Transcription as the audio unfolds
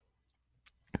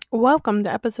Welcome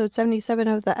to episode 77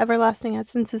 of the Everlasting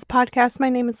Essences podcast. My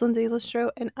name is Lindsay Listro,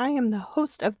 and I am the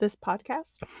host of this podcast.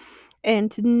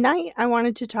 And tonight I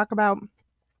wanted to talk about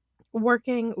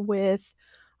working with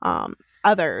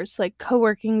others, like co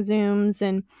working Zooms,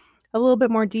 and a little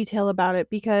bit more detail about it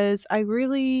because I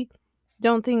really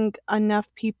don't think enough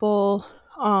people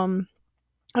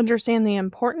understand the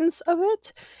importance of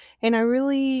it. And I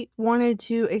really wanted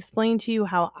to explain to you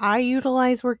how I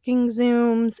utilize working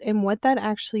Zooms and what that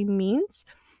actually means,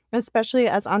 especially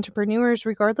as entrepreneurs,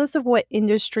 regardless of what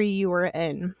industry you are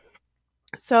in.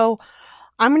 So,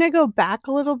 I'm going to go back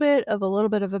a little bit of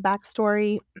a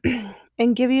backstory,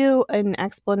 and give you an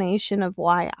explanation of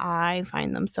why I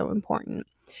find them so important.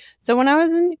 So, when I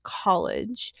was in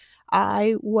college,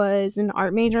 I was an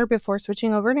art major before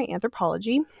switching over to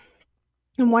anthropology.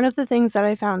 And one of the things that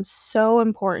I found so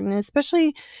important,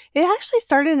 especially it actually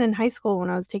started in high school when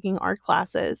I was taking art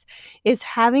classes, is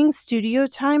having studio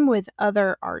time with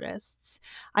other artists.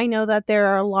 I know that there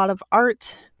are a lot of art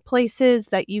places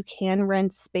that you can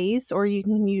rent space or you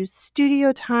can use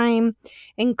studio time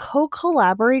and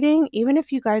co-collaborating, even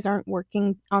if you guys aren't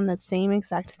working on the same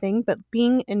exact thing, but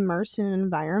being immersed in an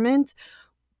environment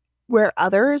where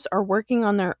others are working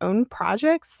on their own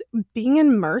projects, being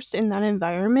immersed in that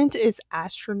environment is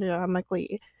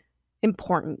astronomically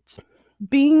important.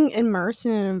 Being immersed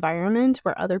in an environment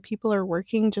where other people are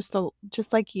working just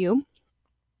like you,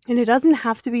 and it doesn't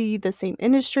have to be the same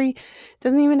industry,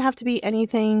 doesn't even have to be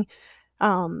anything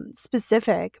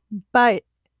specific, but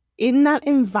in that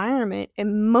environment, it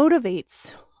motivates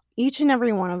each and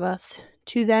every one of us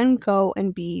to then go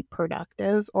and be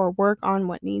productive or work on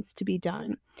what needs to be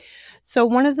done. So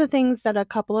one of the things that a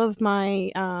couple of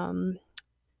my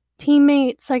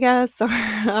teammates, I guess,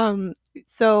 or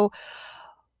so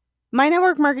my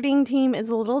network marketing team is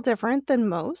a little different than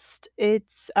most.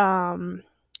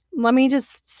 Let me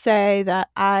just say that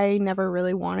I never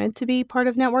really wanted to be part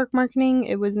of network marketing.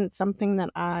 It wasn't something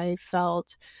that I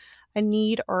felt a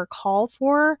need or a call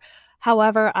for.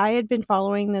 However, I had been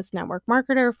following this network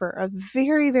marketer for a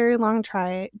very, very long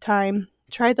time,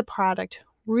 tried the product,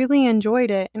 really enjoyed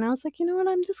it, and I was like, you know what,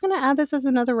 I'm just going to add this as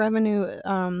another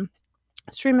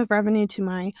stream of revenue to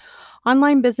my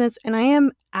online business, and I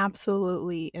am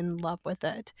absolutely in love with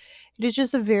it. It is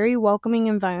just a very welcoming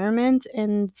environment,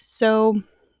 and so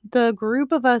the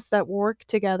group of us that work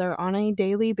together on a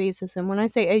daily basis, and when I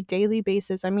say a daily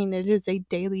basis, I mean it is a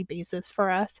daily basis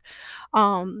for us.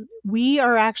 We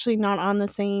are actually not on the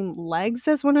same legs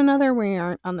as one another. We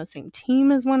aren't on the same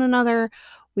team as one another.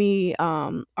 We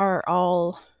are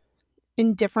all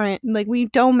in different, like, we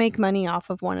don't make money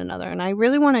off of one another. And I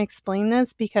really want to explain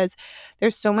this because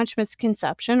there's so much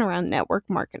misconception around network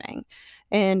marketing.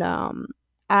 And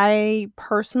I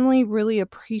personally really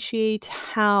appreciate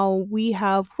how we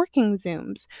have working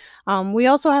Zooms. We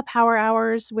also have power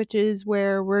hours, which is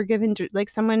where we're given, like,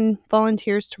 someone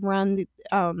volunteers to run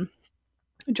the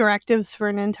directives for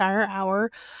an entire hour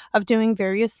of doing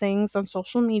various things on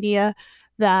social media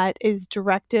that is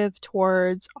directive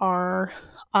towards uh,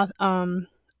 um,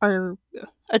 our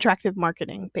attractive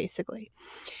marketing, basically.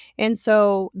 And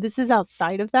so this is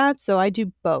outside of that. So I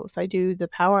do both. I do the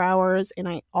power hours and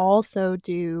I also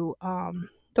do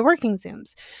the working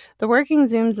Zooms. The working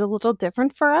Zoom's a little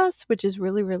different for us, which is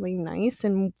really, really nice.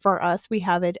 And for us, we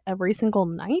have it every single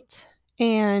night.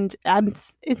 And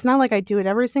it's not like I do it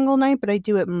every single night, but I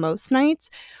do it most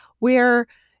nights where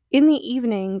in the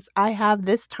evenings I have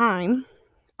this time.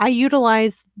 I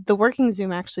utilize the working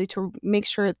Zoom actually to make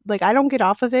sure, like, I don't get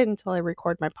off of it until I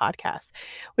record my podcast,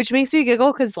 which makes me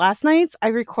giggle because last night I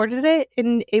recorded it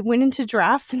and it went into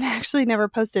drafts and actually never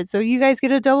posted. So you guys get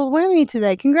a double whammy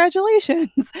today.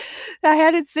 Congratulations. I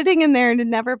had it sitting in there and it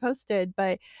never posted,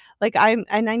 but like and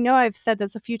I know I've said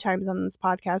this a few times on this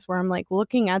podcast where I'm like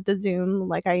looking at the Zoom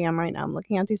like I am right now. I'm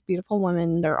looking at these beautiful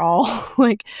women. They're all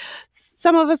like,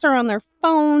 some of us are on their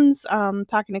phones,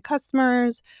 talking to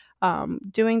customers,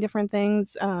 doing different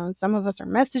things. Some of us are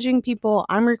messaging people.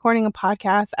 I'm recording a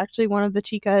podcast. Actually, one of the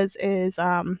chicas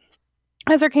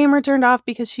has her camera turned off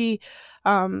because she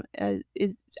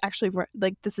is actually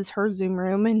like, this is her Zoom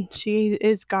room and she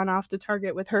is gone off to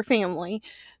Target with her family.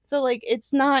 So like,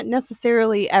 it's not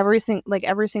necessarily every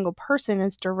single person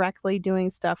is directly doing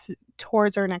stuff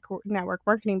towards our network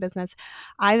marketing business.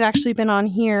 I've actually been on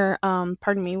here,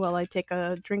 pardon me while I take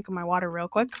a drink of my water real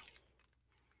quick.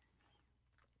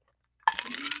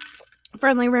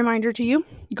 Friendly reminder to you,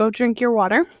 go drink your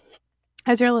water.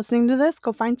 As you're listening to this,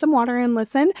 go find some water and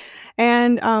listen,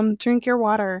 and drink your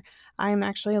water. I'm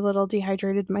actually a little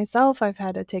dehydrated myself. I've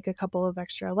had to take a couple of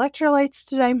extra electrolytes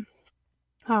today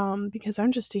because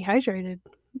I'm just dehydrated.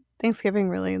 Thanksgiving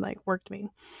really, like, worked me.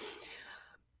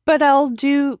 But I'll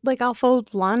fold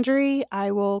laundry,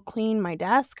 I will clean my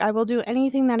desk, I will do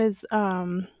anything that is,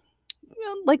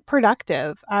 like,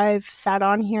 productive. I've sat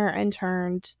on here and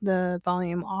turned the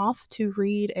volume off to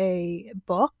read a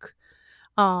book,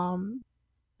 um,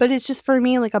 but it's just for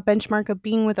me, like, a benchmark of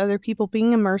being with other people,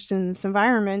 being immersed in this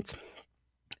environment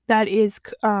that is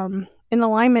in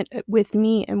alignment with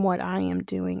me and what I am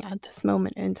doing at this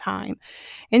moment in time.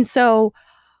 And so,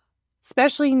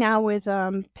 especially now with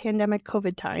pandemic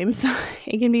COVID times,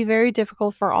 it can be very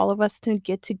difficult for all of us to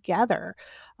get together.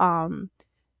 Um,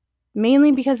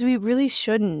 Mainly because we really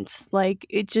shouldn't. Like,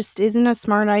 it just isn't a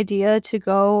smart idea to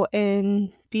go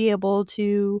and be able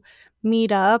to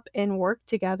meet up and work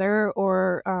together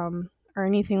or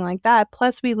anything like that.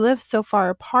 Plus, we live so far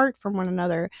apart from one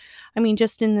another. I mean,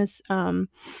 just in this Zoom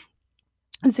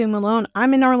alone,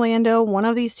 I'm in Orlando. One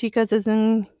of these chicas is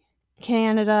in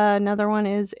Canada, another one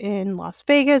is in Las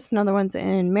Vegas, another one's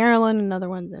in Maryland, another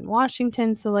one's in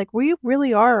Washington. So, like, we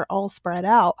really are all spread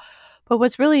out. But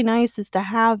what's really nice is to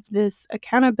have this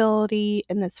accountability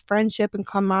and this friendship and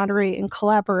camaraderie and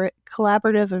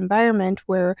collaborative environment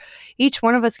where each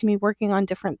one of us can be working on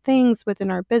different things within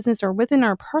our business or within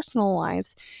our personal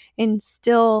lives and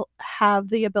still have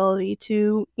the ability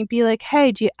to be like,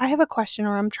 hey, I have a question,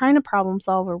 or I'm trying to problem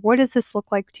solve, or what does this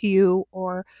look like to you?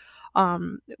 Or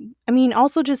um I mean,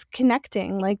 also just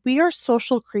connecting. Like, we are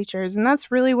social creatures, and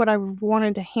that's really what I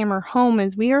wanted to hammer home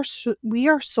is we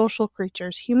are social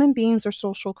creatures. Human beings are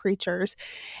social creatures,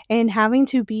 and having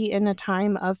to be in a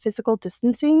time of physical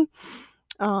distancing,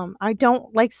 I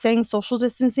don't like saying social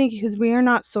distancing because we are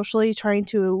not socially trying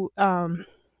to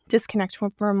disconnect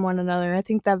from one another. I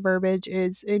think that verbiage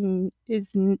is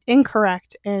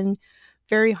incorrect and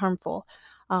very harmful.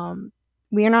 Um,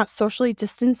 we are not socially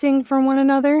distancing from one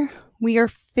another. We are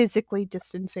physically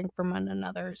distancing from one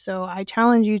another. So I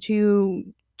challenge you to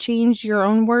change your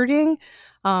own wording,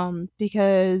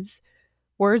 because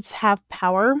words have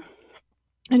power,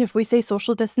 and if we say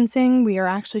social distancing, we are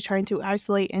actually trying to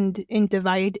isolate and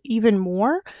divide even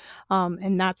more,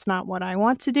 and that's not what I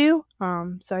want to do.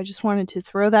 So I just wanted to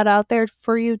throw that out there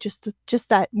for you. Just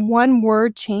that one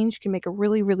word change can make a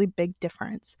really, really big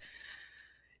difference.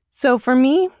 So for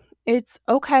me, it's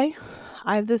okay.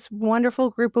 I have this wonderful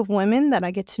group of women that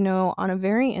I get to know on a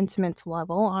very intimate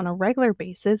level on a regular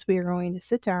basis. We are going to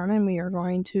sit down and we are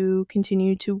going to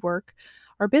continue to work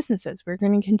our businesses. We're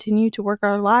going to continue to work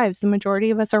our lives. The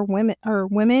majority of us are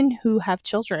women who have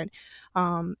children.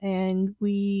 And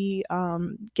we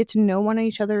get to know one of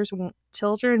each other's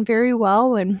children very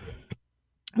well, and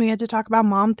we had to talk about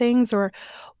mom things or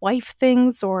wife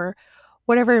things or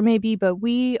whatever it may be, but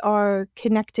we are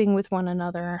connecting with one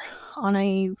another on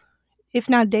a, if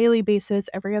not daily basis,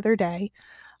 every other day,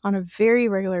 on a very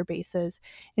regular basis.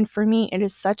 And for me, it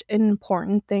is such an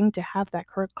important thing to have that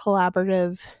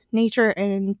collaborative nature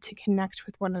and to connect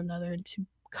with one another and to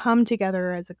come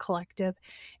together as a collective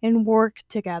and work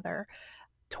together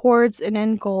towards an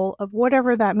end goal of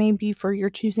whatever that may be for your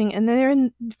choosing. And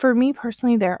then for me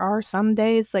personally, there are some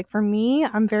days, like for me,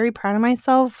 I'm very proud of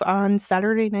myself on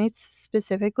Saturday nights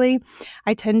specifically.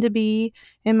 I tend to be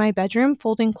in my bedroom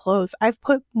folding clothes. I've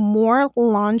put more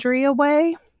laundry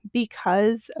away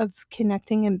because of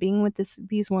connecting and being with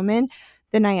these women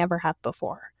than I ever have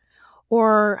before.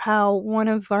 Or how one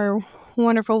of our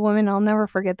wonderful women, I'll never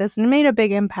forget this, and it made a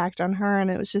big impact on her.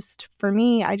 And it was just, for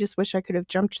me, I just wish I could have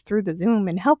jumped through the Zoom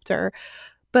and helped her.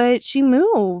 But she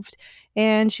moved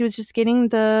and she was just getting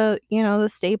the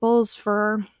staples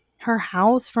for her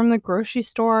house from the grocery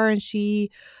store. And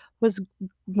she was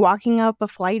walking up a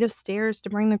flight of stairs to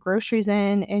bring the groceries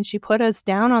in. And she put us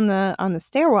down on the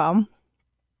stairwell.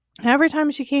 Every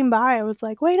time she came by, I was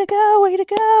like, way to go, way to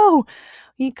go.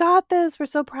 You got this. We're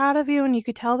so proud of you. And you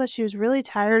could tell that she was really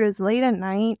tired. It was late at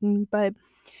night. But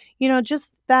just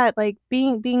that, like,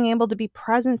 being able to be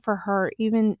present for her,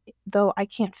 even though I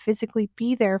can't physically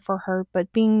be there for her,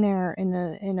 but being there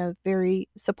in a very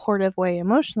supportive way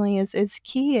emotionally is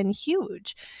key and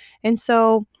huge. And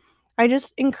so I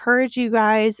just encourage you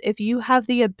guys, if you have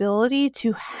the ability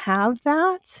to have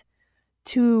that,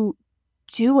 to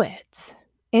do it.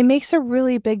 It makes a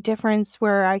really big difference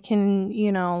where I can,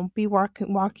 be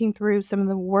walking through some of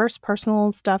the worst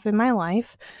personal stuff in my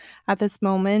life at this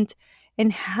moment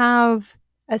and have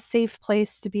a safe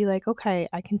place to be like, okay,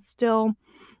 I can still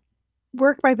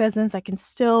work my business, I can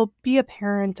still be a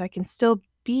parent, I can still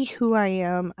be who I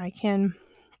am. I can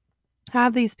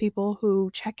have these people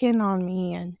who check in on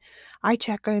me and I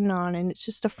check in on, and it's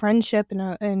just a friendship,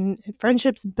 and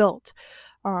friendships built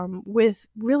with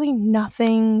really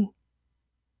nothing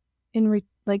in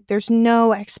Like, there's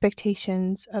no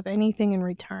expectations of anything in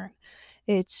return.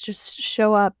 It's just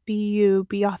show up, be you,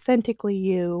 be authentically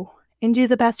you, and do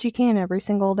the best you can every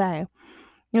single day.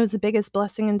 It was the biggest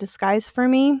blessing in disguise for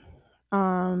me,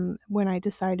 when I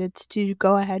decided to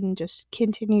go ahead and just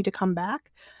continue to come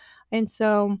back. And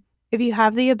so, if you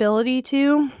have the ability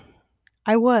to,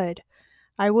 I would.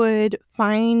 I would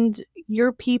find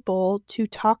your people to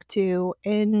talk to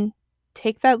and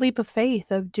take that leap of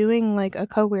faith of doing like a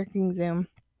co-working Zoom.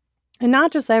 And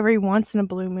not just every once in a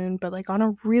blue moon, but like on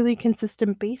a really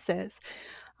consistent basis.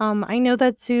 I know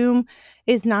that Zoom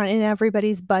is not in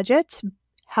everybody's budget.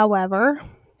 However,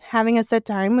 having a set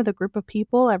time with a group of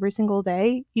people every single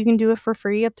day, you can do it for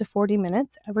free up to 40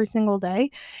 minutes every single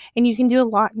day, and you can do a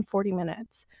lot in 40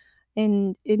 minutes.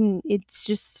 And it's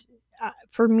just,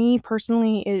 for me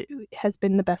personally, it has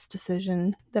been the best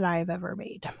decision that I have ever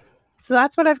made. So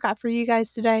that's what I've got for you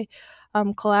guys today.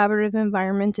 Collaborative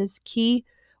environment is key.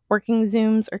 Working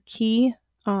Zooms are key,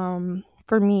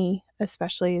 for me,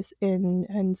 especially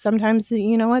and sometimes,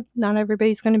 you know what, not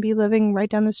everybody's going to be living right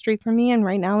down the street from me, and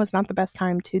right now is not the best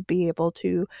time to be able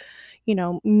to,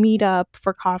 meet up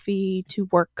for coffee to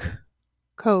work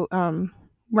co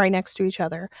right next to each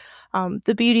other.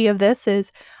 The beauty of this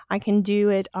is I can do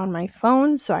it on my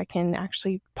phone, so I can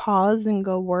actually pause and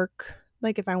go work.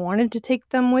 Like, if I wanted to take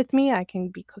them with me, I can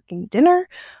be cooking dinner,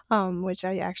 which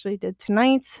I actually did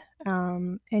tonight.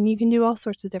 And you can do all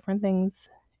sorts of different things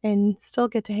and still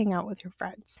get to hang out with your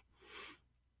friends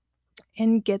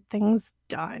and get things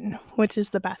done, which is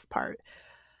the best part.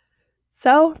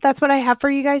 So that's what I have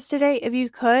for you guys today. If you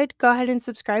could, go ahead and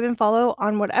subscribe and follow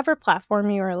on whatever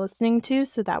platform you are listening to,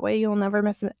 so that way you'll never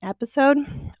miss an episode.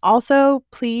 Also,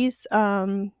 please,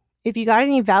 if you got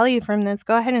any value from this,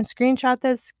 go ahead and screenshot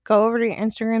this, go over to your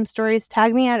Instagram stories,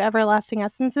 tag me at Everlasting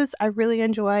Essences. I really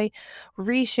enjoy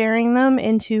resharing them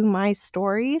into my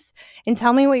stories, and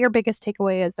tell me what your biggest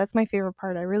takeaway is. That's my favorite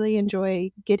part. I really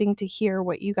enjoy getting to hear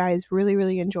what you guys really,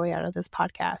 really enjoy out of this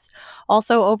podcast.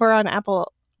 Also, over on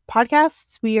Apple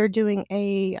Podcasts, we are doing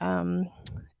a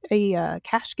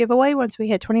cash giveaway. Once we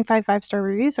hit 25 5-star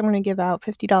reviews, I'm going to give out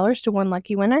 $50 to one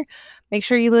lucky winner. Make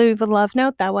sure you leave a love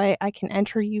note. That way I can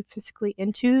enter you physically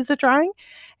into the drawing.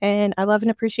 And I love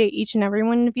and appreciate each and every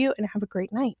one of you, and have a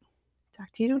great night. Talk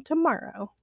to you tomorrow.